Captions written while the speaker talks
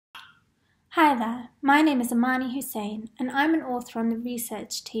Hi there, my name is Amani Hussain and I'm an author on the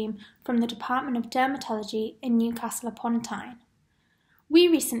research team from the Department of Dermatology in Newcastle upon Tyne. We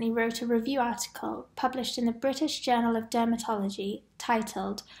recently wrote a review article published in the British Journal of Dermatology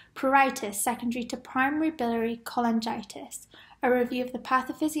titled Pruritus Secondary to Primary Biliary Cholangitis, a review of the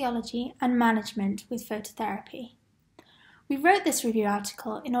pathophysiology and management with phototherapy. We wrote this review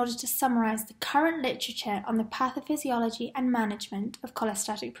article in order to summarise the current literature on the pathophysiology and management of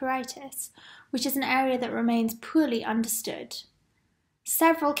cholestatic pruritus, which is an area that remains poorly understood.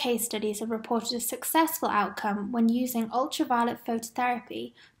 Several case studies have reported a successful outcome when using ultraviolet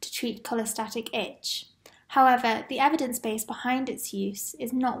phototherapy to treat cholestatic itch. However, the evidence base behind its use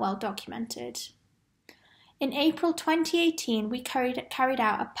is not well documented. In April 2018, we carried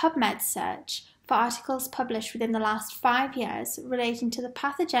out a PubMed search for articles published within the last 5 years relating to the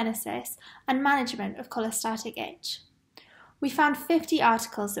pathogenesis and management of cholestatic itch. We found 50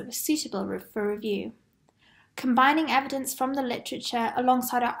 articles that were suitable for review. Combining evidence from the literature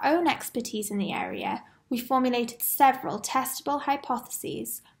alongside our own expertise in the area, we formulated several testable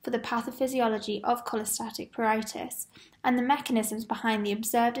hypotheses for the pathophysiology of cholestatic pruritus and the mechanisms behind the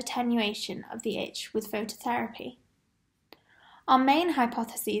observed attenuation of the itch with phototherapy. Our main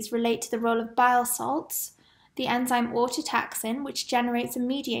hypotheses relate to the role of bile salts, the enzyme autotaxin, which generates a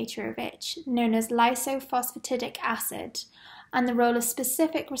mediator of itch, known as lysophosphatidic acid, and the role of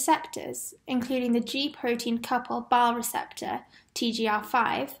specific receptors, including the G-protein coupled bile receptor,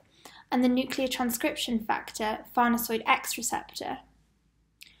 TGR5, and the nuclear transcription factor, farnesoid X receptor.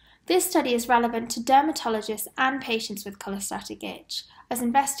 This study is relevant to dermatologists and patients with cholestatic itch, as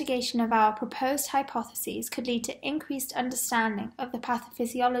investigation of our proposed hypotheses could lead to increased understanding of the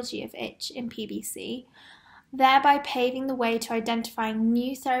pathophysiology of itch in PBC, thereby paving the way to identifying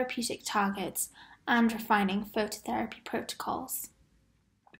new therapeutic targets and refining phototherapy protocols.